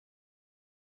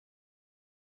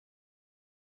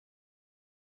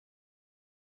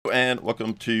And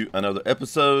welcome to another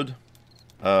episode.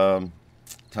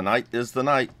 Tonight is the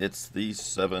night. It's the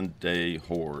 7-day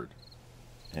Horde,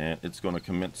 and it's going to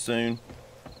commence soon.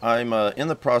 I'm in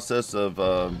the process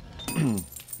of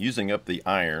using up the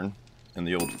iron in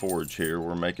the old forge here.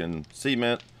 We're making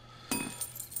cement,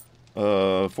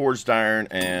 forged iron,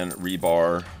 and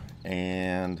rebar,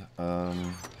 and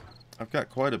I've got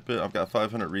quite a bit. I've got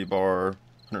 500 rebar,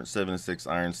 176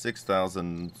 iron,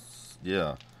 6,000.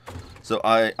 Yeah. So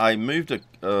I moved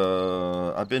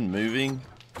I've been moving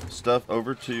stuff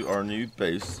over to our new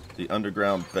base, the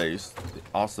underground base, the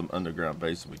awesome underground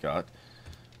base we got.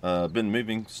 Been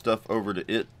moving stuff over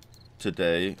to it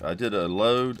today. I did a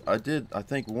load. I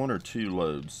think 1 or 2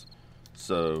 loads.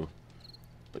 So,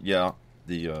 but yeah,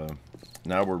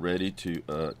 now we're ready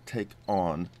to take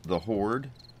on the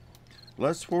Horde.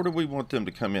 Where do we want them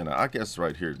to come in? I guess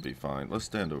right here would be fine. Let's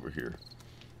stand over here,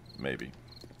 maybe.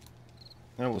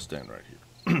 Now we'll stand right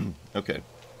here. Okay.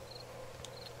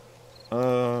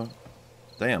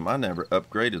 Damn, I never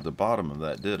upgraded the bottom of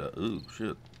that, did I? Ooh,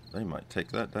 shit. They might take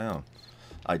that down.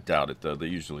 I doubt it, though. They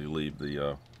usually leave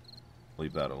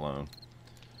that alone.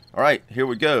 All right, here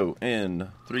we go. In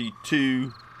 3,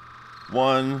 2,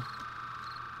 1.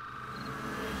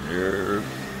 Here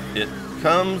it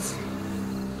comes.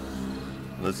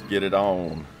 Let's get it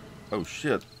on. Oh,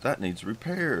 shit. That needs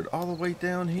repaired. All the way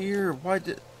down here. Why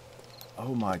did...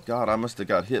 Oh my god, I must have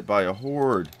got hit by a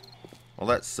horde. Well,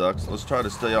 that sucks. Let's try to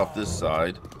stay off this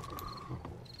side.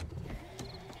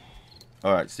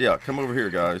 Alright, so yeah, come over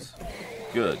here, guys.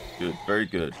 Good, good, very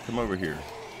good. Come over here.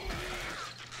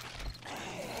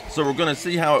 So we're going to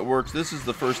see how it works. This is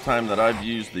the first time that I've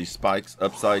used the spikes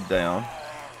upside down.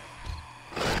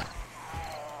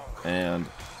 And...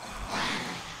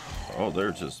 oh, they're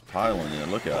just piling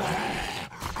in. Look at it.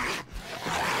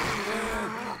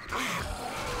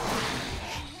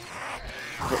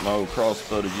 Put my old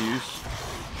crossbow to use.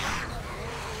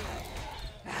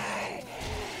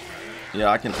 Yeah,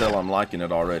 I can tell I'm liking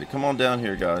it already. Come on down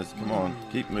here, guys. Come on.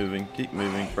 Keep moving. Keep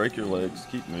moving. Break your legs.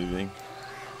 Keep moving.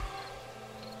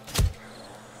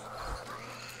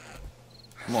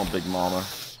 Come on, big mama.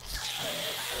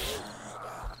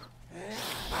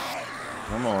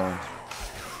 Come on.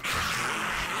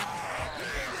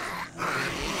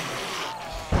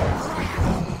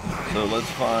 So let's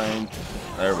find...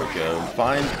 there we go.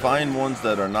 Find ones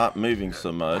that are not moving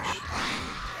so much,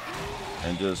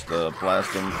 and just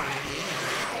blast them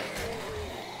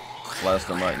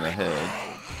right in the head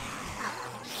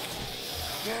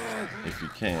if you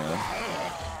can.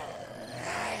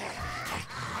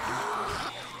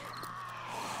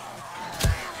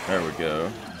 There we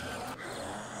go.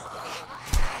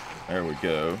 There we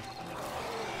go.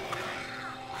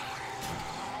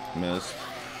 Missed.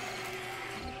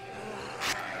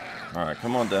 Alright,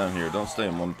 come on down here. Don't stay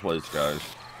in one place, guys.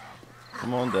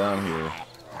 Come on down here.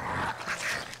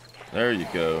 There you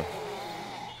go.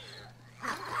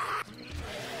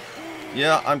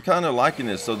 Yeah, I'm kind of liking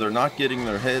this, so they're not getting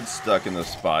their heads stuck in the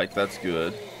spike. That's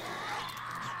good.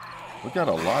 We got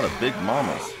a lot of big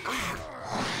mamas.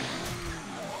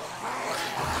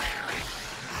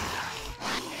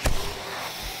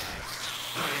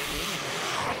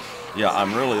 Yeah,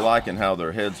 I'm really liking how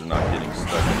their heads are not getting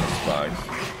stuck in the spikes.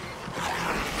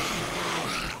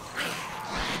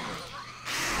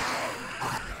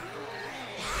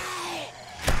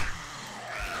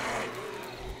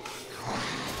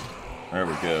 There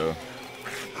we go.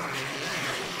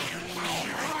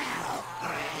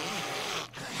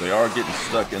 They are getting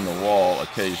stuck in the wall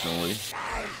occasionally.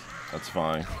 That's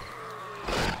fine.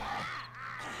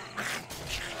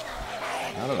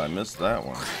 How did I miss that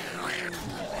one?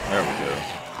 There we go.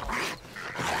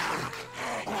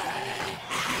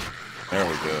 There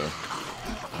we go.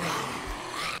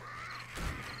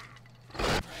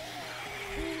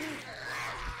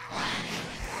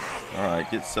 Alright,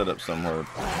 get set up somewhere,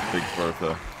 Big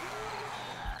Bertha.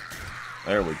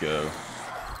 There we go.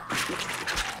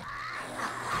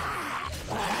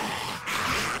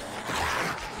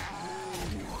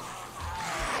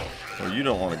 Well, you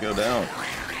don't want to go down.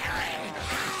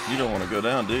 You don't want to go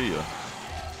down, do you?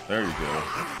 There you go.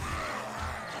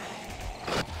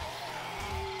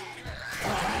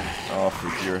 Off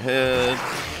with your head.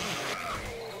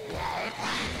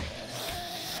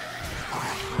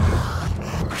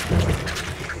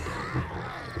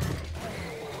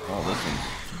 Oh, this one's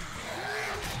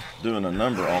doing a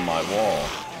number on my wall.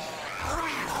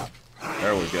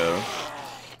 There we go.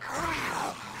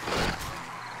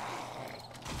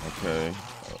 Okay.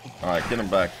 All right, get them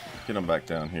back. Get them back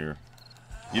down here.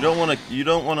 You don't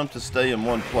want them to stay in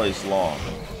one place long.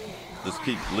 Just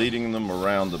keep leading them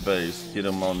around the base. Get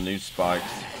them on new spikes.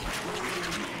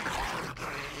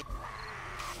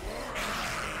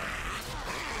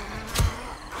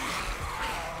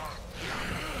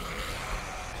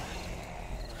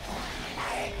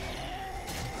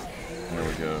 There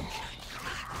we go.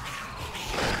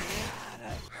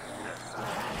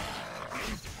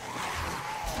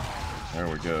 There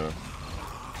we go.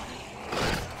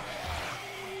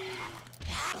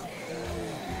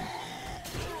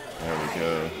 There we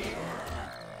go.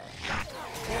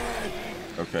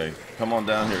 Okay, come on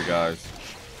down here, guys.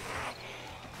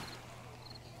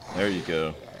 There you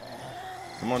go.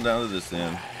 Come on down to this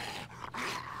end.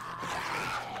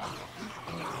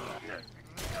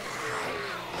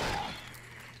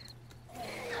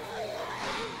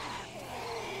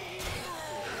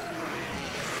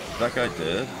 Is that guy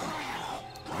dead?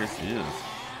 I guess he is.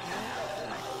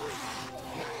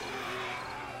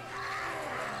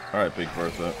 Alright, Big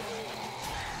Bertha.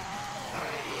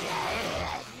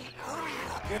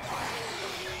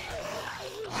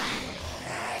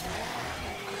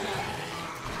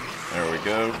 There we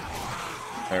go.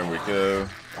 There we go.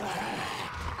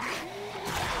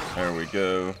 There we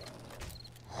go.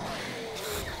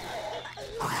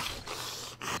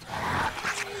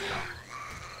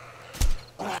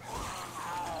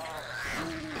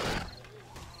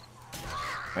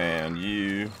 And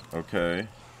you, okay.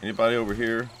 Anybody over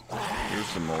here? Here's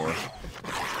some more.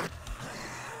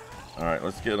 Alright,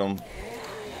 let's get them.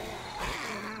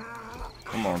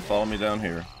 Come on, follow me down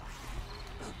here.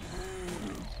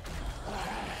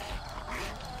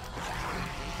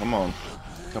 Come on.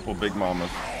 Couple big mamas.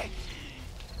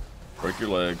 Break your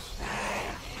legs.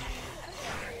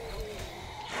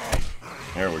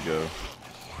 There we go.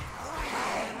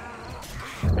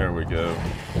 There we go.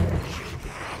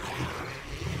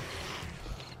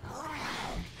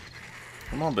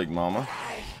 Come on, big mama.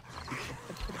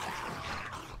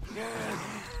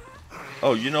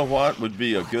 Oh, you know what would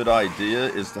be a good idea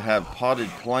is to have potted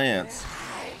plants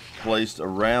placed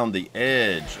around the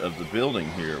edge of the building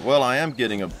here. Well, I am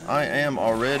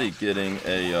already getting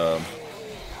a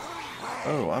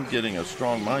oh, I'm getting a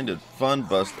strong-minded fun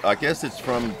bust. I guess it's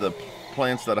from the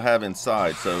plants that I have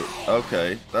inside. So,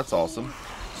 okay, that's awesome.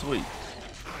 Sweet.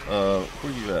 Where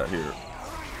you at here?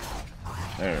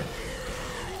 There.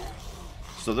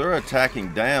 So they're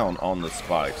attacking down on the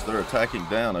spikes. They're attacking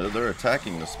down. They're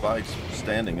attacking the spikes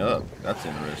standing up. That's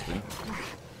interesting.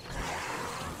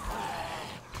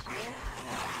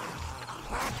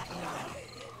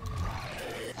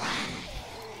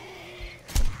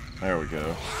 There we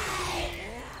go.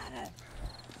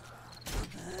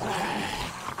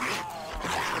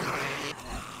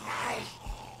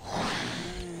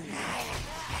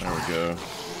 There we go.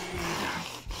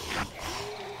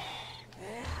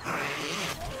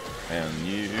 And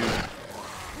you.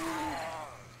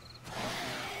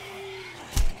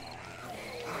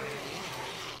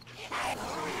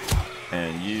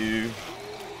 And you.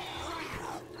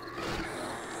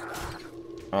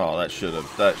 Oh, that should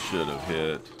have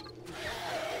hit.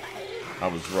 I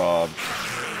was robbed.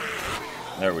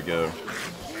 There we go.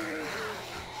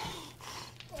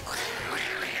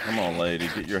 Come on, lady,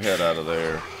 get your head out of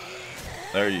there.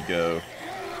 There you go.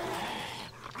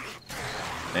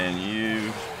 And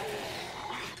you.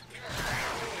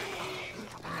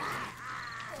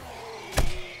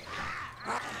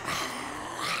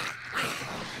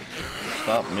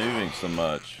 Stop moving so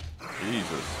much.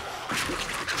 Jesus.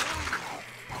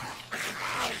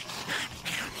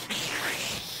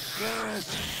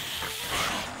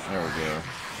 There we go.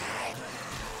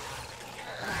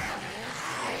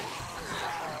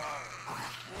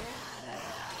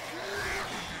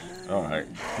 Alright,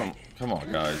 come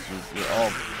on guys. You're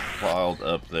all piled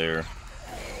up there.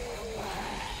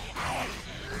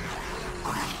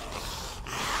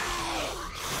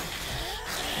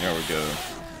 There we go.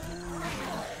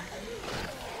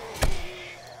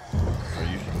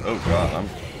 Oh god, I'm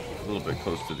a little bit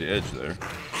close to the edge there.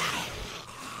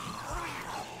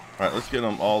 Alright, let's get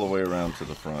them all the way around to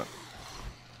the front.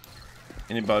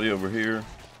 Anybody over here?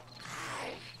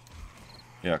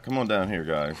 Yeah, come on down here,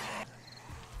 guys.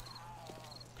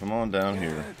 Come on down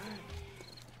here.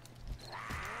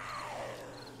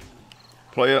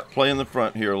 Play in the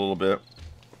front here a little bit.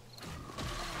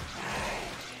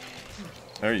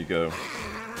 There you go.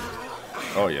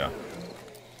 Oh yeah.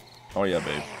 Oh yeah,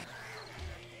 babe.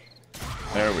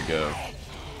 There we go.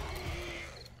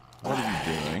 What are you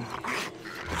doing?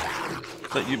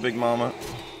 Is that you, big mama?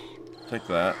 Take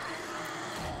that.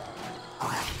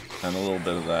 And a little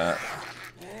bit of that.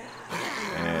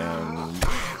 And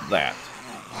that.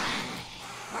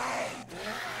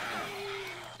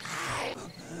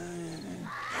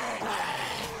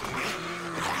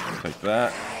 Take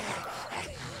that.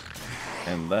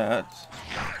 And that.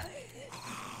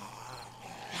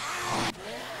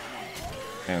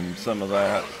 And some of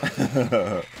that.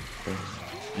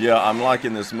 Yeah, I'm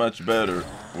liking this much better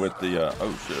with the,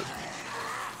 oh shit.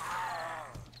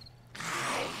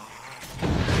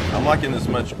 I'm liking this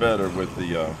much better with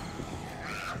the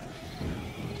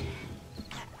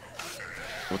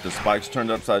spikes turned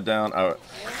upside down. I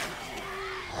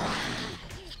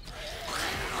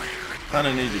kind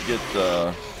of need to get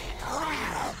the...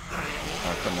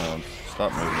 Oh, come on.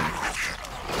 Stop moving.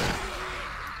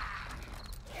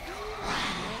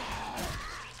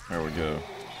 There we go.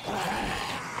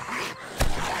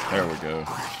 There we go.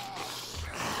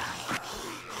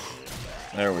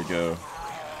 There we go.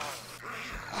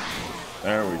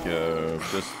 There we go.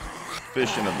 Just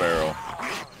fish in a barrel.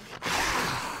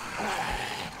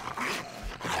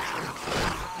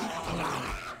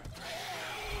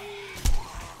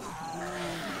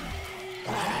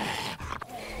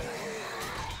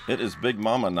 It is Big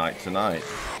Mama night tonight.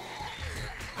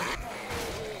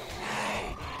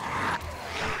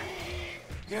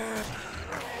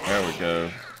 There we go.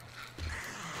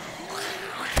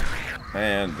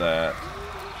 And that.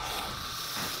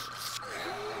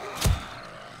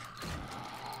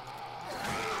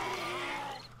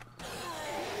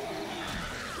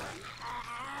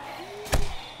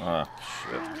 Ah,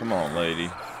 shit. Come on, lady.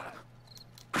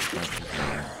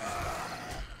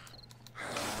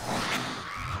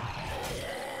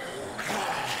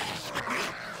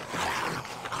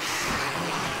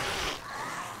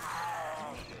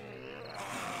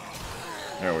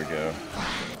 There we go.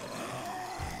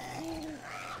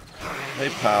 Hey,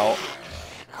 pal.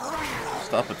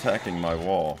 Stop attacking my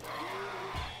wall.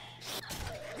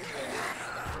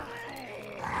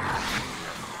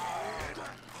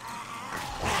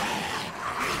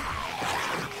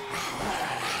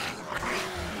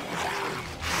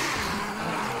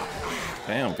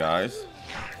 Damn, guys.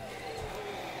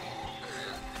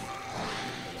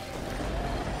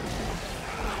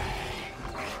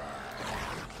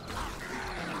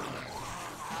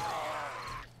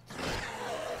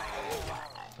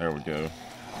 There we go.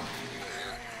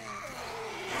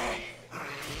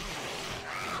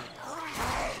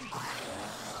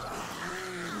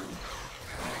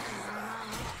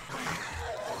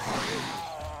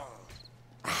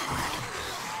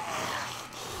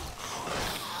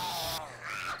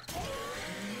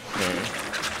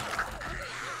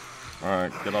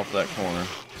 Alright, get off that corner.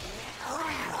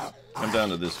 Come down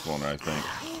to this corner, I think.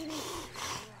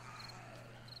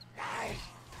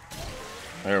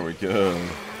 There we go.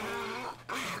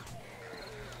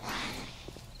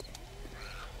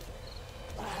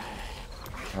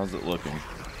 How's it looking?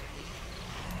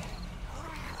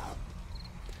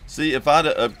 See, if I'd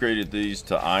have upgraded these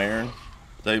to iron,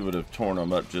 they would have torn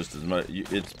them up just as much.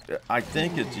 I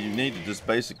think you need to just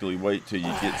basically wait till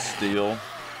you get steel,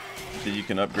 so you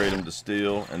can upgrade them to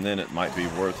steel, and then it might be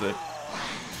worth it.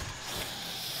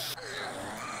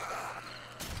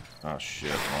 Oh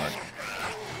shit, Mark.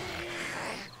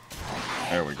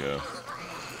 There we go.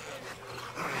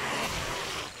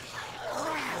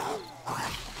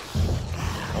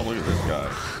 Oh, look at this guy.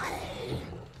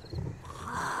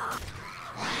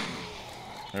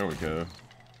 There we go.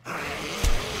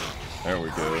 There we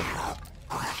go.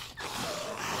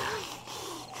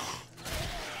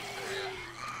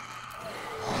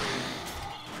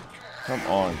 Come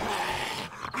on.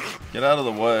 Get out of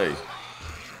the way.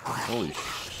 Holy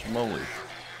schmoly.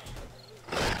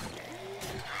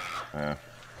 Yeah.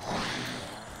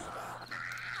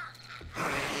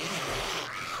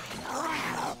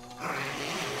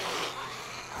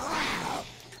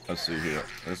 Let's see here.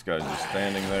 This guy's just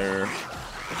standing there.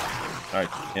 Right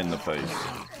in the face.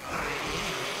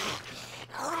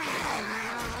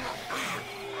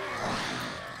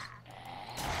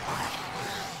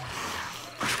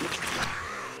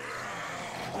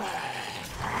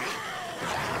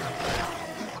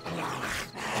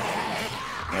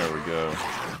 There we go.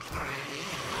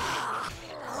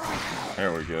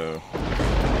 There we go.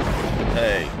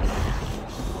 Hey.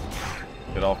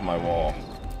 Get off my wall.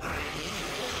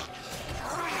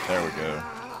 There we go.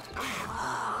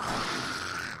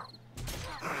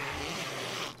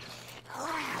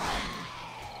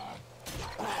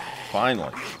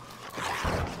 Finally.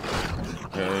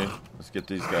 Okay, let's get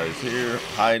these guys here,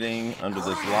 hiding under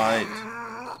this light.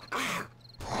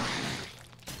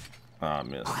 Ah, I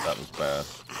missed. That was bad.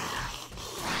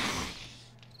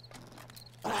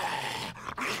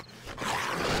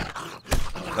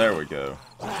 There we go.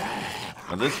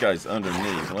 Now this guy's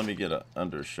underneath. Let me get an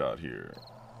undershot here.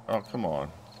 Oh, come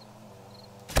on.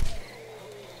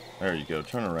 There you go.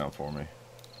 Turn around for me.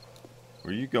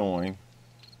 Where are you going?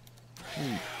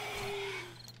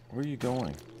 Where are you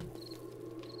going?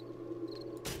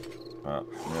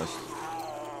 Missed.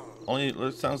 Only,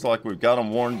 it sounds like we've got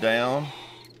them worn down.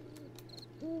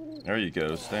 There you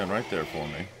go. Stand right there for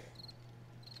me.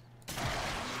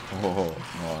 Oh,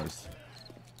 nice.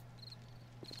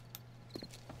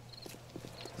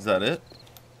 Is that it?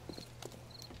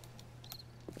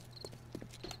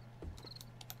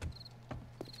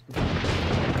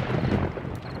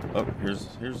 Oh, here's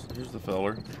the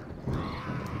feller.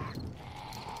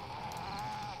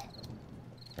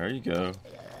 There you go.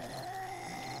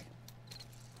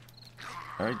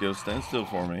 There you go. Stand still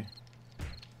for me.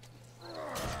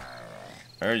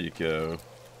 There you go.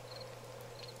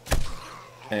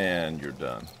 And you're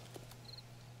done.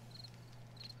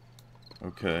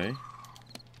 Okay.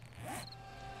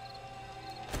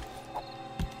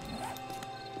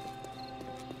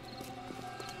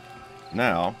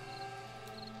 Now,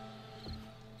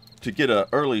 to get an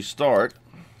early start,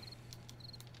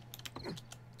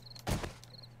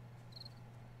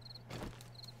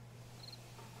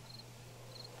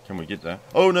 can we get that?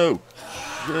 Oh no!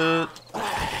 Shit!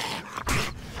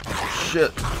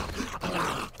 Shit!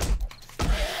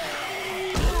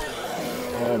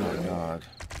 Oh my god.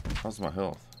 How's my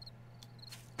health?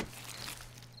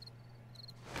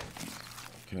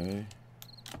 Okay.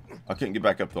 I couldn't get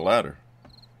back up the ladder.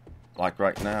 Like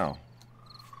right now.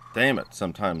 Damn it.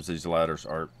 Sometimes these ladders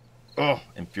are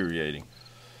infuriating.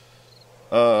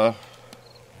 I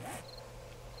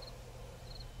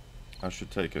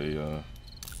should take a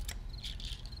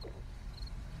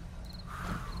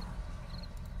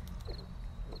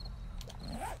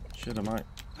shit, what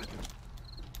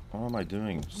am I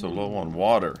doing so low on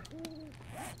water?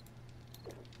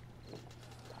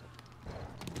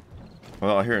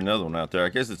 Well, I hear another one out there. I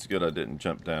guess it's good I didn't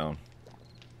jump down.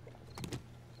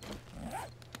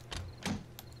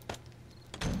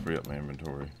 Free up my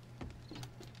inventory.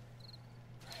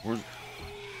 Where's...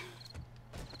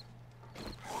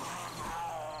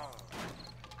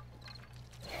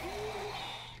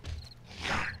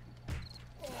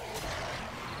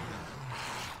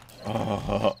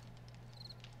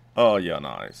 Oh, yeah,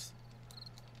 nice.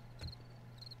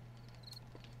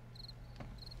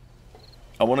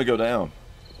 I want to go down.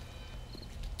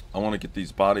 I want to get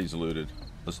these bodies looted.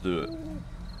 Let's do it.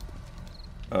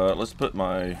 Let's put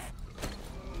my...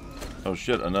 Oh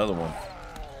shit, another one.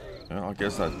 Well, I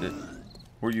guess I did.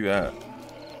 Where you at?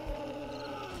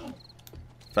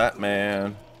 Fat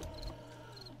man.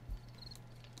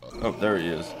 Oh, there he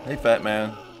is. Hey, fat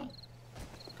man.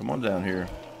 Come on down here.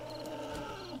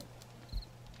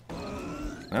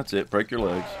 That's it. Break your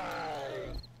legs.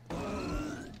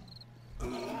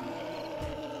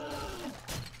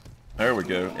 There we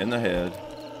go. In the head.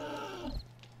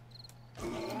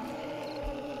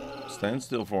 Stand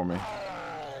still for me.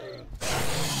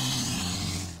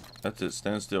 That's it.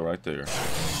 Stand still right there.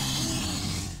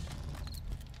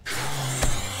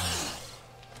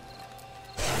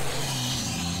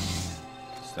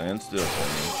 Stand still for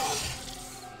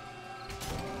me.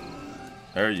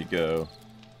 There you go.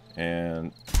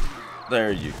 And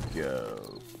there you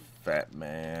go. Fat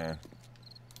man.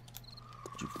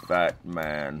 You fat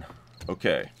man.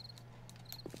 Okay.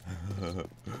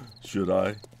 Should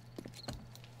I?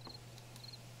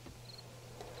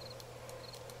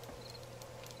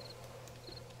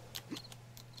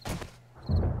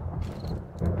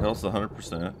 Health's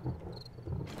 100%.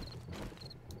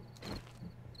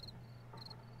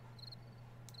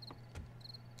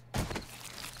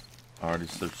 I already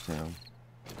searched him.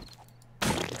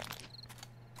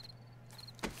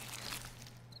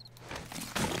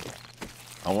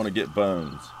 I want to get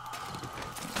bones.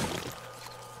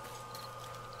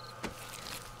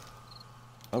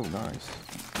 Oh, nice.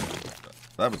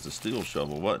 That was the steel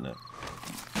shovel, wasn't it?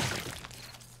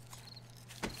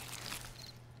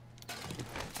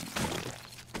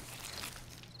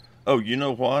 Oh, you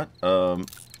know what?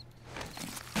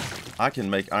 I can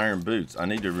make iron boots. I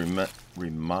need to remember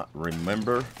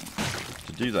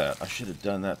to do that. I should have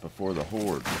done that before the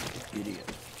Horde. Idiot.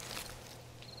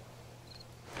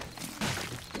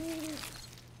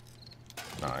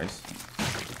 Nice.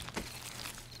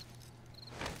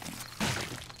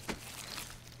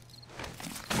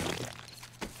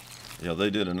 Yeah,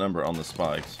 they did a number on the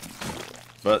spikes,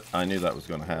 but I knew that was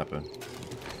going to happen.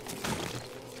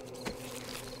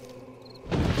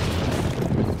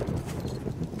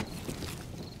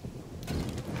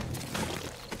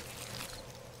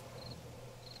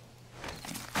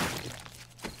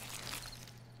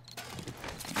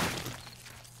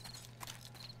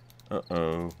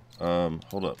 Uh-oh.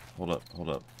 Hold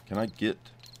up. Can I get...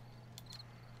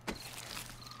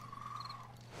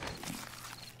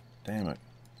 Damn it.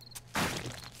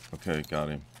 Okay, got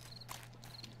him.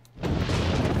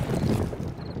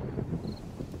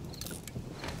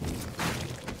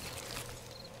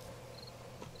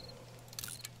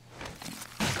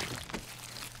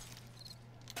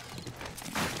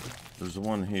 There's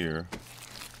one here.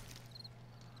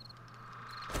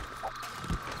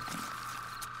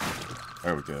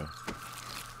 There we go.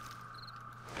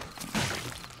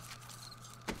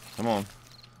 Come on.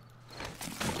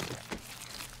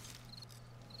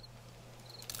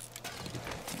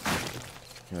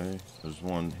 Okay, there's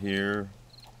one here.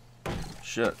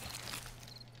 Shit.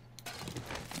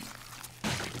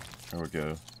 There we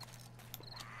go.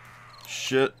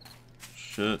 Shit.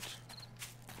 Shit.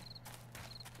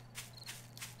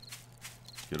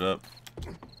 Get up.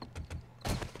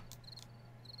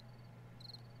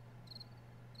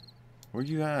 Where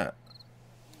you at?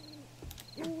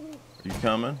 Are you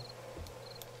coming?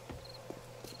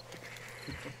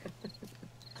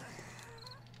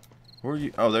 Where are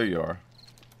you? Oh, there you are.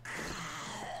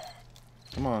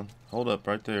 Come on. Hold up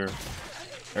right there.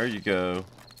 There you go.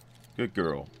 Good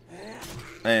girl.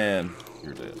 And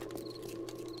you're dead.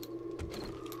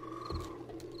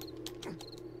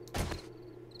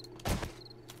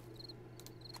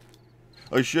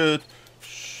 Oh, shit.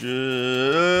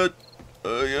 Shit.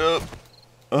 Yep.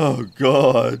 Oh,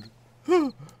 God.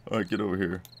 Alright, get over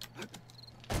here.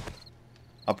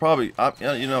 I probably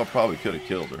could have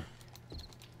killed her.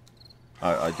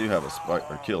 I do have a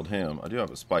spike, or killed him. I do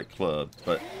have a spike club,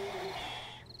 but...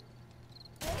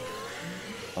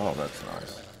 Oh, that's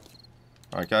nice.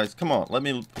 Alright, guys, come on. Let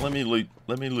me loot. Let me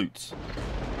loot.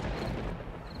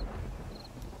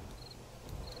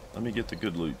 Let me get the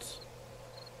good loots.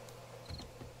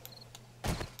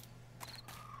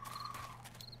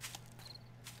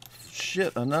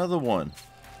 Shit, another one.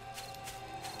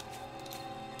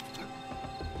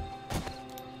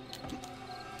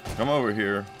 Come over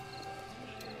here.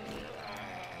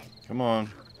 Come on.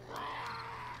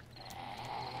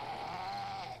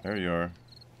 There you are.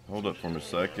 Hold up for me a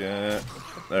second.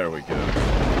 There we go.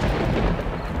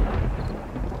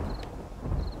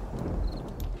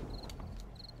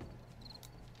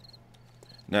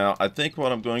 Now, I think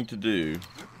what I'm going to do...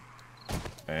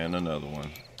 And another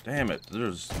one. Damn it.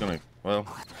 There's gonna... Well,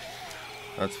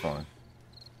 that's fine.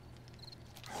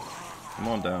 Come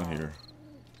on down here.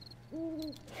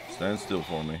 Stand still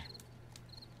for me.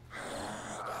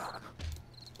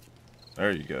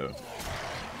 There you go.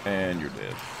 And you're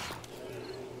dead.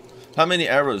 How many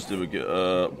arrows did we get?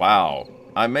 Wow.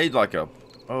 I made like a...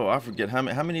 Oh, I forget. How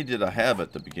many did I have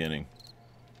at the beginning?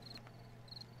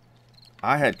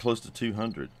 I had close to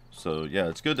 200. So, yeah,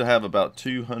 it's good to have about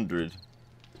 200...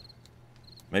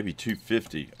 Maybe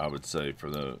 250, I would say, for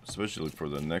the, especially for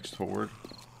the next horde.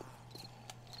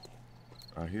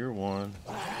 I hear one.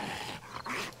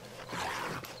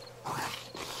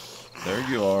 There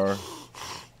you are.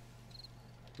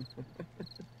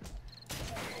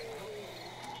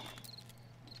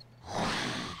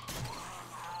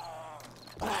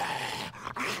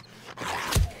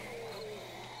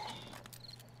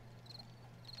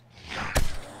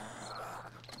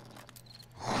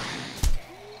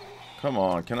 Come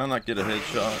on, can I not get a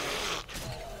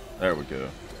headshot? There we go.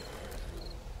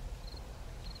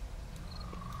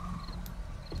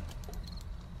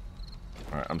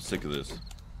 Alright, I'm sick of this.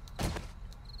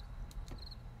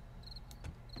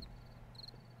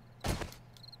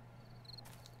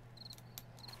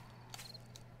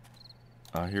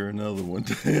 I hear another one.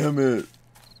 Damn it.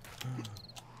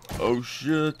 Oh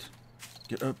shit.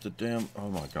 Get up the damn... Oh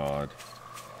my god.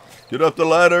 Get up the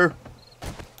ladder.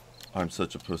 I'm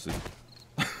such a pussy.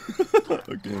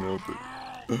 I can't help it.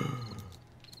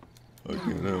 I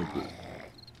can't help it.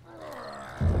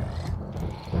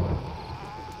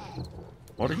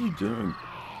 What are you doing?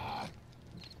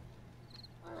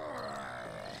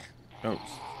 Oh.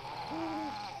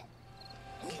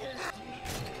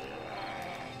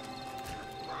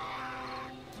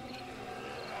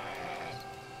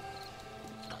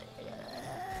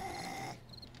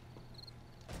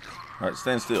 Alright,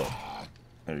 stand still.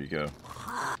 There you go.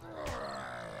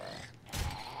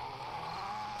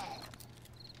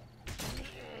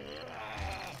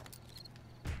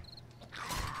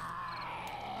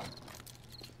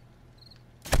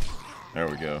 There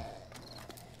we go.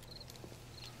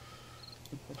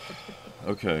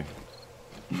 Okay.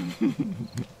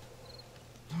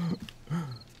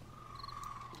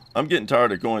 I'm getting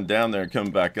tired of going down there and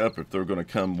coming back up if they're going to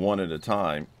come one at a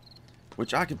time.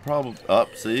 Which I could probably...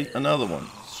 Up, see? Another one.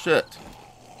 Shit.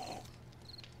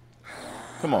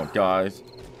 Come on, guys.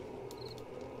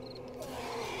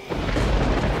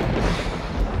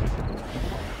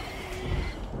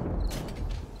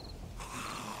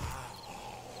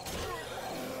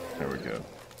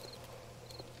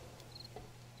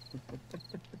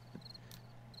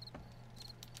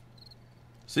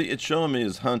 See, it's showing me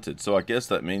as hunted, so I guess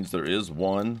that means there is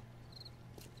one.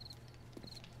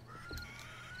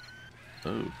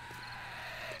 Oh.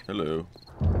 Hello.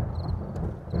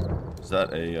 Is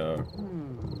that a,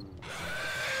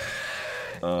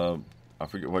 I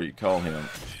forget what you call him.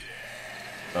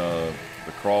 The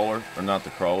crawler? Or not the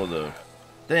crawler, the...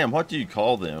 Damn, what do you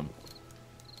call them?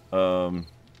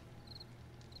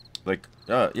 Like,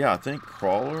 yeah, I think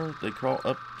crawler? They crawl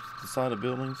up the side of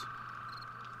buildings?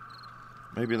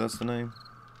 Maybe that's the name.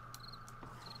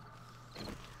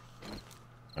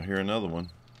 I hear another one.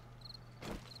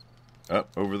 Up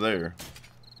over there.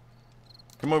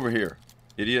 Come over here,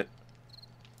 idiot.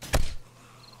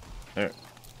 There.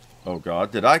 Oh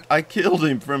God, I killed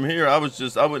him from here. I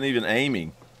wasn't even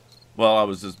aiming. Well, I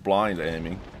was just blind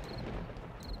aiming.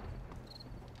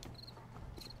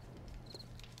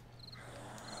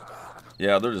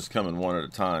 Yeah, they're just coming one at a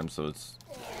time, so it's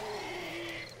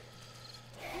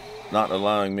not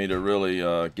allowing me to really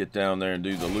get down there and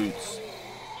do the loots.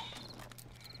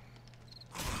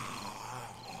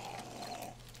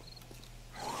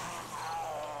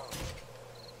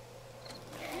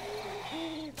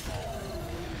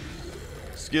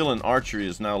 Skill in archery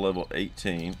is now level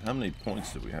 18. How many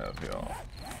points do we have, y'all?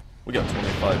 We got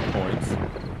 25 points.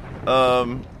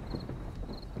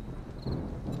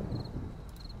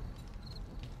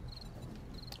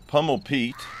 Pummel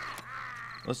Pete.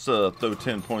 Let's throw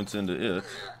 10 points into it.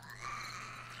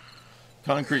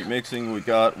 Concrete mixing, we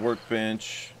got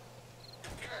workbench.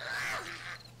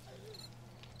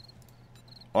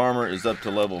 Armor is up to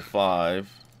level 5.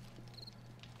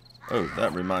 Oh,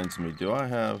 that reminds me. Do I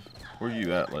have... Where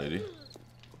you at, lady?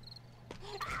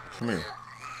 Come here.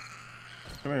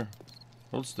 Come here.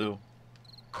 Hold still.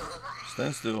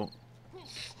 Stand still.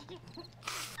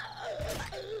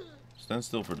 Stand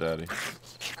still for daddy.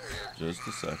 Just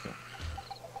a second.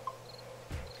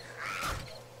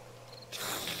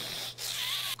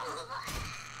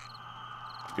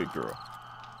 Good girl.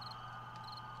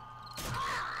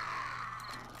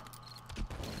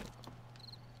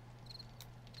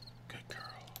 Good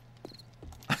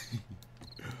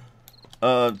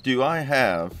girl. Do I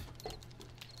have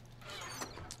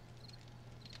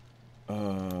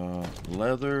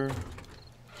leather?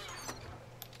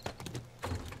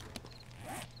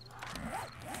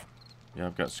 Yeah,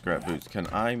 I've got scrap boots. Can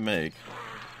I make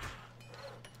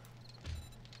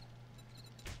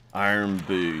iron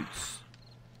boots?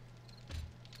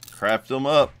 Craft them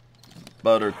up,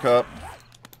 Buttercup.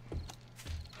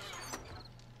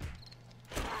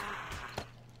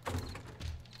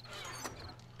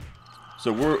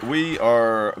 So we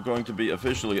are going to be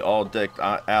officially all decked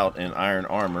out in iron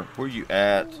armor. Where you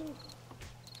at?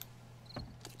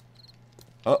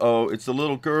 Uh-oh, it's a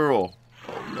little girl.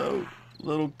 Oh no,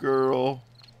 little girl.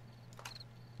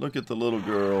 Look at the little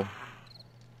girl.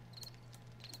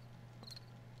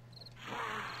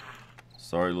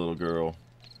 Sorry, little girl.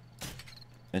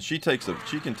 And she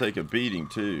can take a beating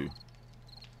too.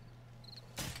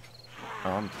 Oh,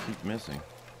 I'm keep missing.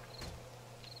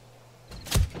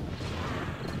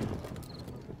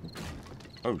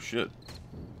 Oh shit!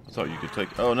 I thought you could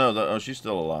take. Oh no! Oh, she's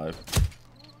still alive.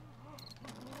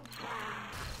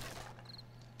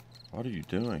 What are you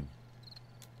doing?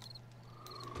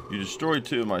 You destroyed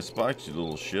 2 of my spikes, you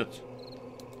little shit.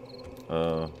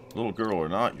 Little girl or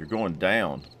not, you're going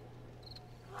down.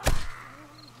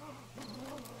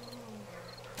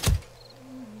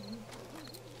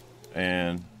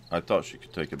 And I thought she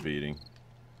could take a beating.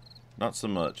 Not so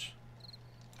much.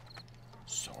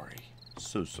 Sorry.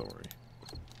 So sorry.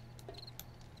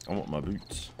 I want my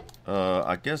boots.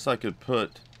 I guess I could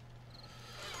put...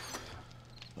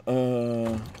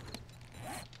 I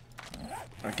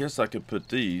guess I could put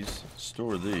these,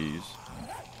 store these.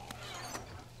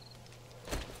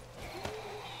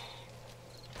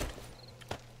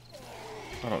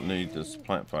 I don't need this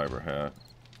plant fiber hat.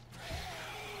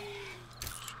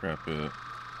 Scrap it.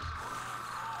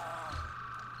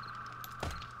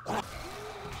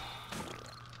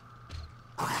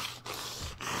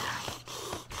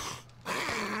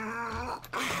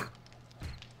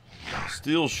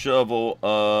 Steel shovel,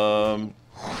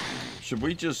 should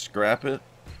we just scrap it?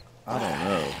 I don't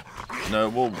know. No,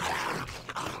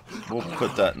 we'll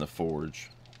put that in the forge.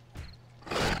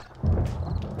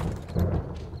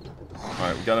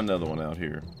 Alright, we got another one out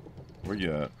here. Where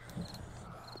you at?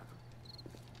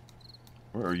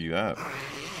 Where are you at?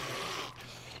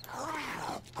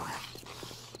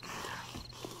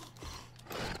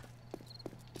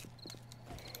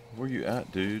 Where you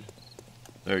at, dude?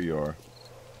 There you are.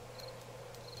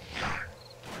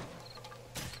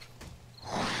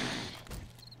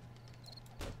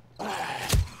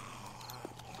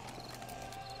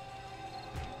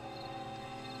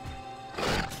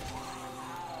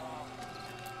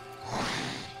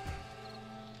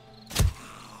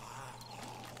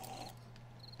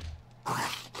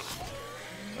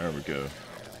 go.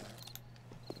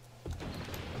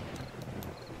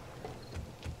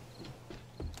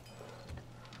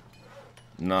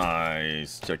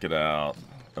 Nice. Check it out.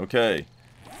 Okay.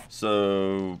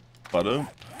 So, ba-doom.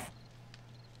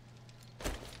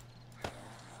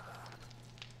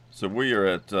 So we are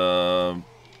at,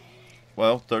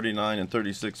 well, 39 and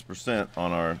 36%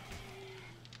 on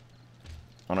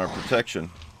our protection.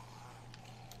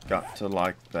 Got to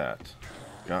like that.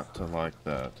 Got to like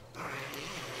that.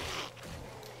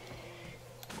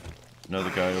 Another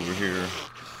guy over here.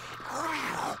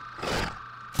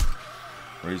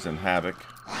 Raising havoc.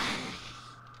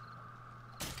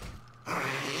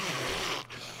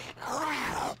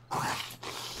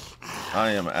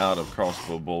 I am out of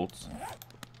crossbow bolts.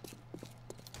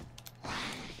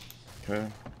 Okay.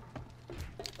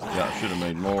 Yeah, I should have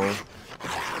made more.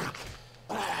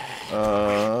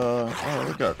 Oh,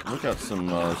 we got some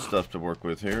stuff to work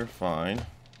with here. Fine.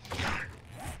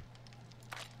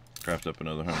 Craft up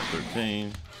another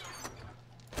 113.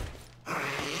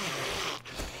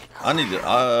 I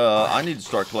need to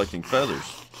start collecting feathers,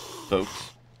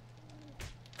 folks.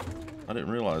 I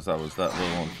didn't realize I was that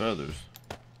low on feathers.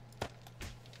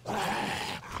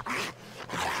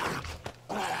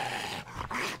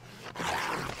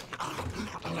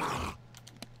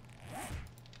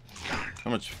 How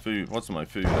much food? What's my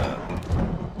food at?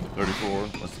 34.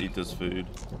 Let's eat this food.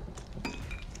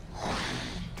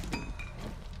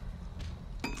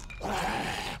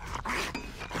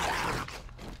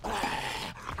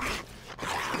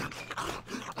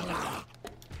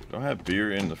 Do I have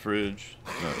beer in the fridge?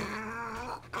 No.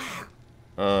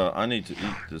 I need to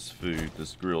eat this food,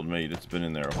 this grilled meat. It's been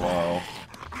in there a while.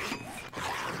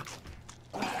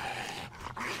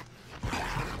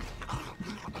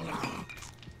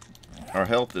 Our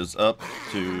health is up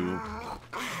to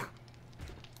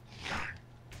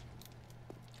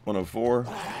 104.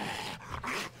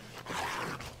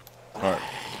 Alright.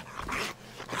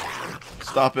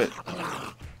 Stop it.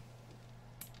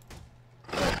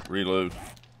 Reload.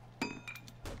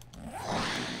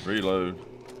 Reload.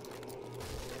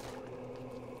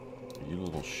 You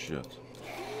little shit.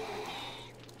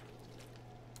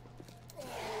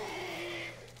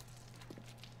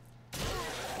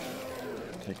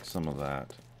 Take some of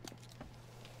that.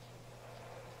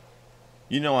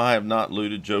 You know I have not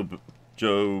looted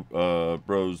Joe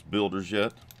Bro's builders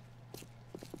yet.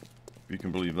 If you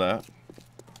can believe that.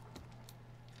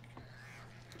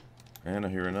 And I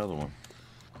hear another one.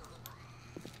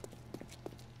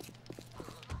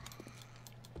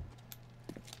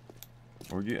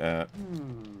 Where you at?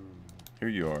 Here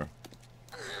you are.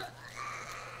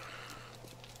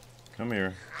 Come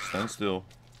here. Stand still.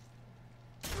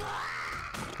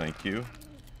 Thank you.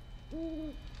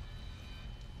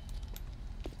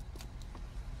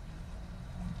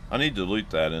 I need to loot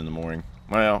that in the morning.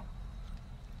 Well,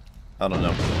 I don't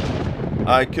know.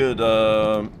 I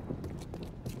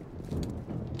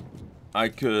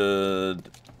could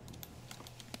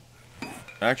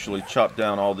actually chop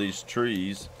down all these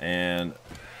trees and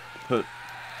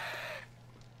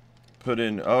put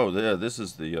in. Oh, yeah, this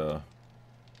is the.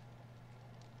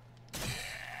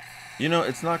 You know,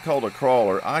 it's not called a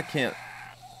crawler. I can't.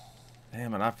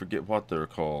 Damn it, I forget what they're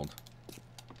called.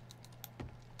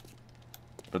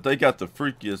 But they got the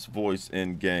freakiest voice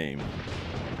in game.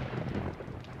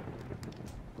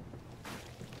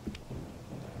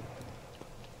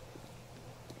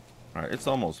 Alright, it's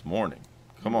almost morning.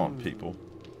 Come on, people.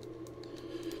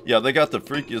 Yeah, they got the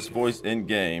freakiest voice in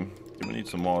game. We need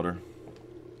some water.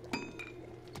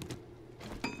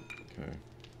 Okay.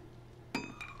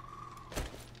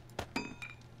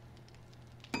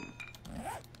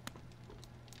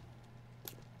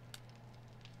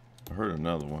 I heard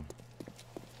another one.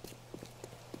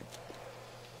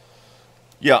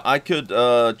 Yeah, I could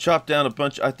chop down a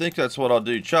bunch. I think that's what I'll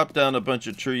do. Chop down a bunch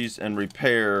of trees and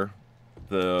repair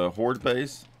the Horde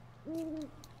base.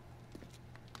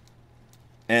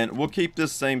 And we'll keep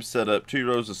this same setup. 2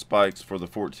 rows of spikes for the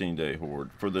 14-day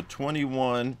Horde. For the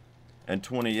 21 and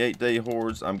 28-day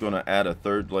Hordes, I'm going to add a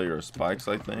 3rd layer of spikes,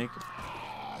 I think.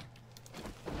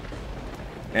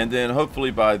 And then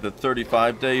hopefully by the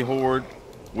 35-day Horde,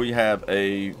 we have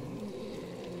a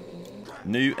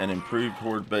new and improved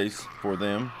Horde base for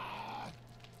them.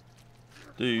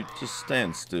 Dude, just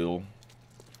stand still.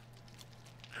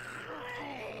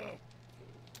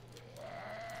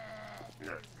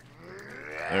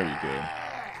 There you go.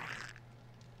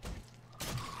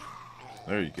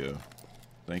 There you go.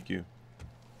 Thank you.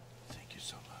 Thank you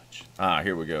so much. Ah,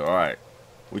 here we go. Alright.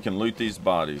 We can loot these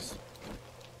bodies.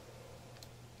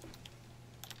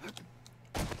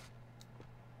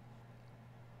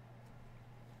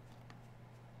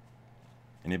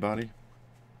 Anybody?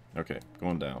 Okay,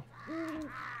 going down.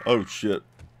 Oh, shit.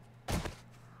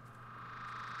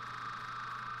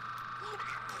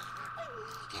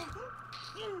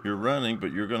 You're running,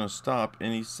 but you're going to stop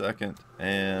any second,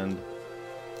 and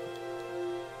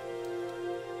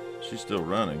she's still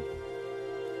running.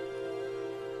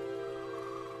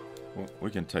 Well,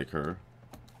 we can take her.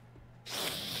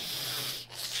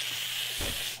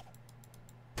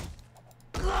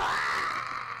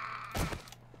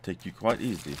 Take you quite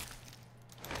easy.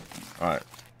 Alright.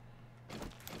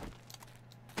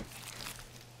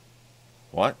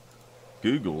 What?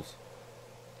 Googles?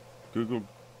 Google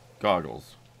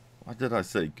goggles. What did I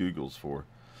say Googles for?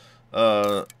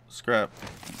 Scrap.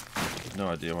 No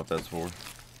idea what that's for.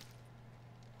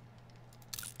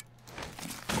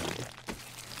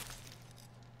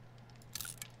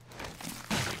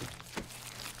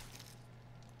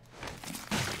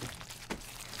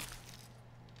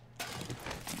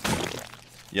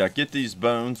 Yeah, get these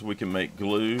bones. We can make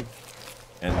glue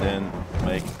and then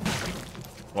make,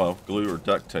 well, glue or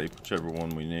duct tape, whichever one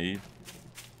we need.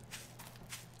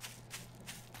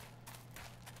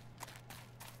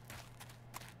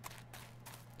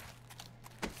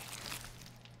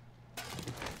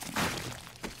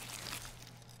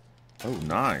 Oh,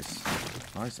 nice.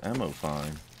 Nice ammo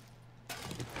find.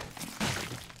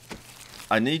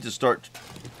 I need to start...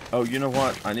 Oh, you know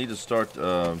what? I need to start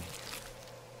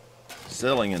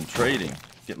selling and trading.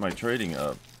 Get my trading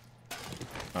up.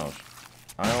 Oh,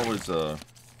 I always... I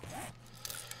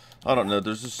don't know.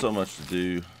 There's just so much to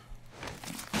do.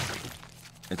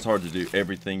 It's hard to do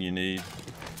everything you need.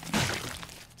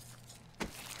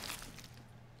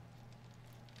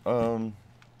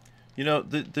 You know,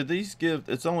 did these give...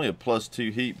 It's only a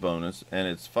 +2 heat bonus, and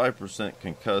it's 5%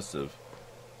 concussive.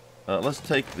 Let's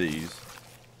take these,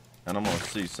 and I'm going to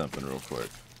see something real quick.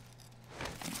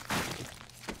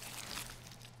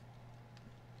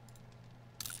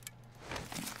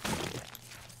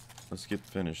 Let's get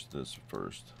finished this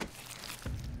first.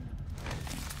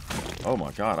 Oh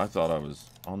my god, I thought I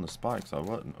was on the spikes. I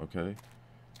wasn't. Okay,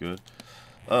 good.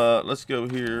 Let's go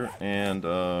here, and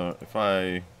if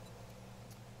I...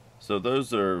 So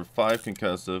those are 5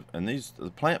 concussive, and these, the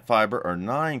plant fiber, are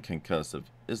 9 concussive.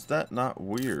 Is that not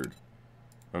weird?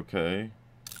 Okay.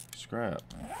 Scrap.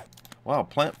 Wow,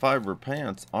 plant fiber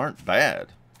pants aren't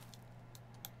bad.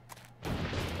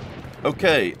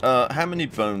 Okay, how many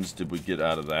bones did we get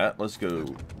out of that? Let's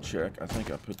go check. I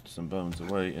think I put some bones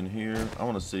away in here. I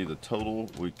want to see the total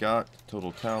we got,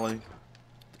 total tally.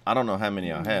 I don't know how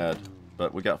many I had,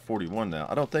 but we got 41 now.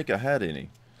 I don't think I had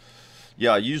any.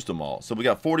 Yeah, I used them all. So we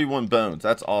got 41 bones.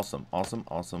 That's awesome. Awesome,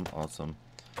 awesome, awesome.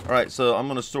 All right, so I'm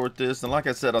going to sort this. And like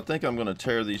I said, I think I'm going to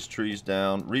tear these trees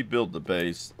down, rebuild the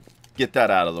base, get that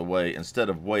out of the way instead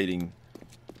of waiting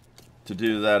to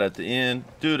do that at the end.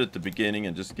 Do it at the beginning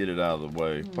and just get it out of the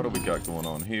way. What do we got going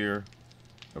on here?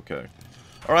 Okay.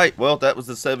 All right, well, that was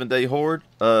the 7-day horde.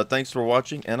 Thanks for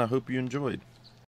watching, and I hope you enjoyed.